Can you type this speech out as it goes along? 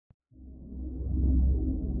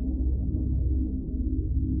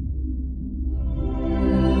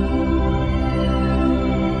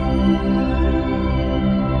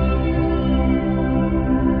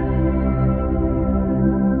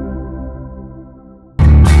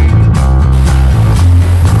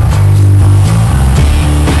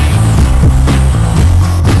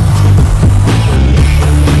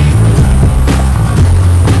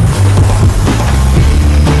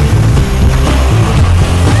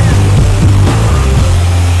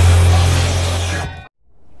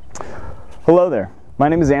Hello there, my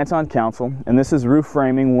name is Anton Council and this is Roof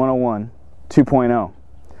Framing 101 2.0.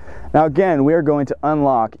 Now again, we are going to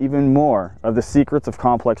unlock even more of the secrets of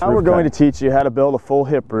complex roof cutting. Now we're going to teach you how to build a full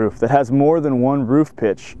hip roof that has more than one roof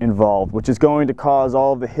pitch involved, which is going to cause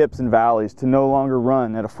all of the hips and valleys to no longer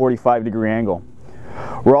run at a 45-degree angle.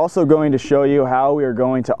 We're also going to show you how we are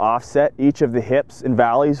going to offset each of the hips and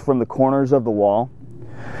valleys from the corners of the wall,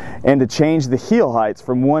 and to change the heel heights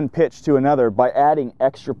from one pitch to another by adding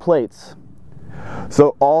extra plates.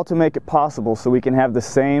 So all to make it possible so we can have the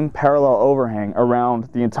same parallel overhang around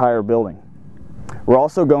the entire building. We're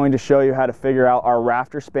also going to show you how to figure out our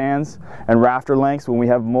rafter spans and rafter lengths when we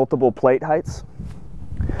have multiple plate heights.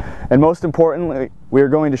 And most importantly, we are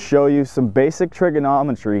going to show you some basic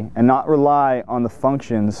trigonometry and not rely on the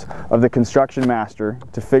functions of the construction master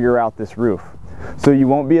to figure out this roof. So you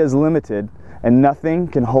won't be as limited and nothing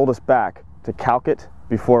can hold us back to calc it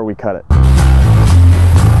before we cut it.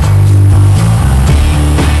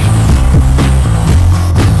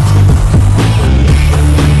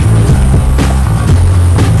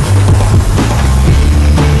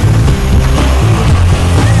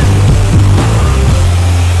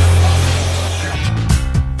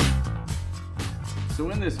 So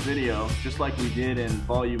in this video, just like we did in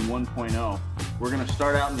volume 1.0, we're going to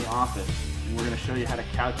start out in the office and we're going to show you how to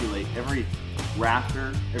calculate every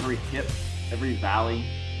rafter, every hip, every valley.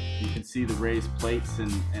 You can see the raised plates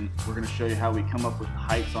and we're going to show you how we come up with the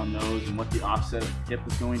heights on those and what the offset of the hip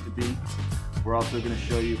is going to be. We're also going to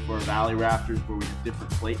show you for valley rafters where we have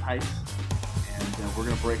different plate heights, and we're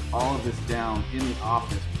going to break all of this down in the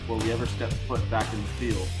office before we ever step foot back in the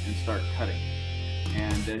field and start cutting.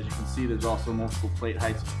 And as you can see, there's also multiple plate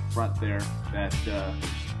heights front there that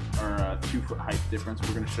are a 2-foot height difference.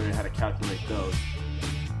 We're going to show you how to calculate those.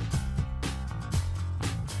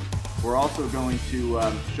 We're also going to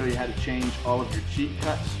show you how to change all of your cheek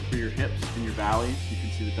cuts for your hips and your valleys. You can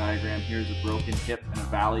see the diagram here is a broken hip and a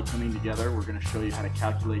valley coming together. We're going to show you how to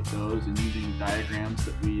calculate those and using the diagrams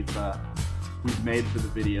that we've made for the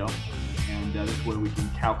video. And this way we can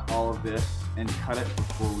calc all of this and cut it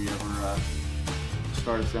before we ever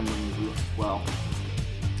start assembling the roof as well.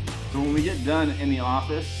 So when we get done in the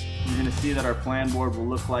office, you're going to see that our plan board will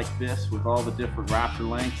look like this with all the different rafter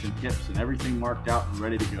lengths and hips and everything marked out and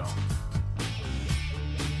ready to go.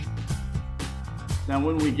 Now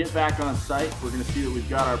when we get back on site, we're going to see that we've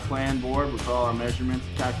got our plan board with all our measurements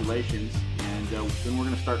and calculations, and then we're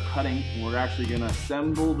going to start cutting, and we're actually going to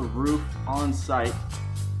assemble the roof on site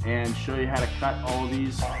and show you how to cut all of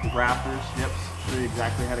these rafters, hips, show you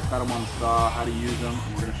exactly how to cut them on the saw, how to use them,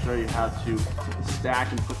 and we're going to show you how to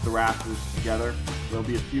stack and put the rafters together. There'll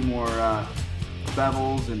be a few more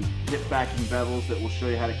bevels and hip backing bevels that we'll show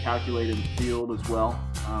you how to calculate in the field as well,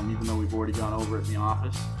 even though we've already gone over it in the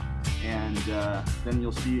office. And then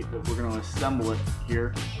you'll see that we're going to assemble it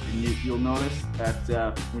here, and you'll notice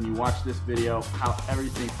that when you watch this video how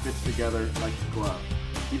everything fits together like a glove.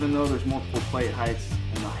 Even though there's multiple plate heights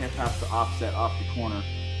and the hip has to offset off the corner,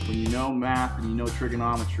 when you know math and you know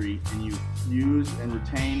trigonometry and you use and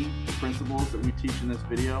retain the principles that we teach in this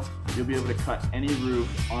video, you'll be able to cut any roof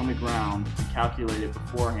on the ground and calculate it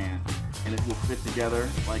beforehand, and it will fit together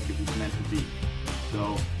like it was meant to be.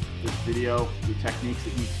 So this video, the techniques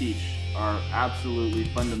that we teach are absolutely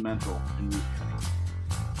fundamental in roof cutting.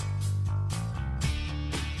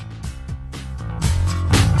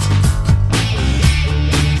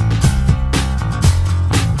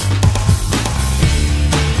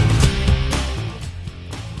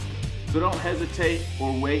 So don't hesitate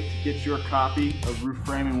or wait to get your copy of Roof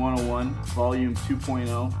Framing 101 Volume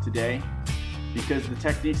 2.0 today, because the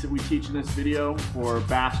techniques that we teach in this video for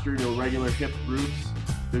bastard or regular hip roofs,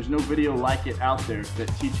 there's no video like it out there that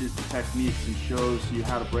teaches the techniques and shows you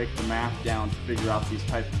how to break the math down to figure out these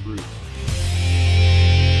types of roofs.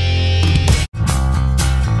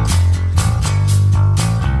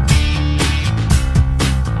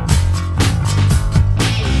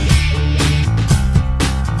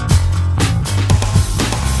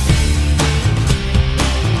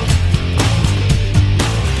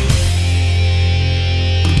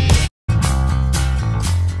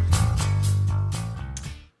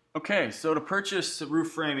 Okay, so to purchase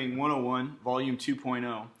Roof Framing 101 Volume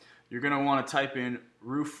 2.0, you're going to want to type in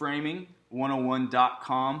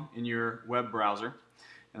roofframing101.com in your web browser,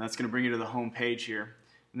 and that's going to bring you to the home page here.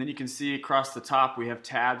 And then you can see across the top we have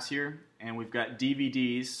tabs here, and we've got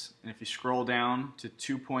DVDs, and if you scroll down to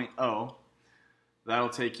 2.0, that'll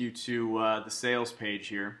take you to the sales page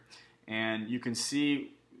here, and you can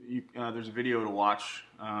see there's a video to watch,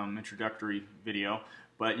 introductory video.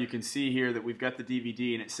 But you can see here that we've got the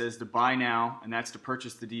DVD and it says to buy now, and that's to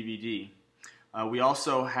purchase the DVD. We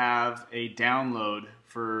also have a download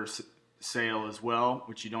for sale as well,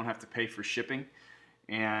 which you don't have to pay for shipping,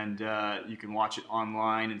 and you can watch it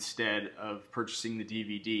online instead of purchasing the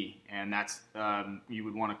DVD, and that's you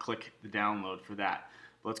would want to click the download for that.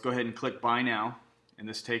 But let's go ahead and click buy now, and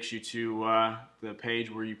this takes you to the page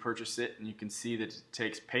where you purchase it, and you can see that it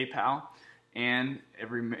takes PayPal and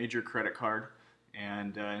every major credit card,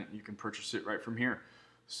 and you can purchase it right from here.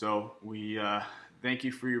 So we thank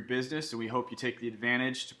you for your business, and we hope you take the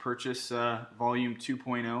advantage to purchase Volume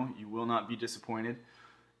 2.0. You will not be disappointed,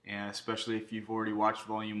 and especially if you've already watched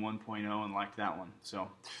Volume 1.0 and liked that one. So,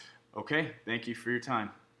 okay, thank you for your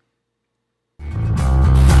time.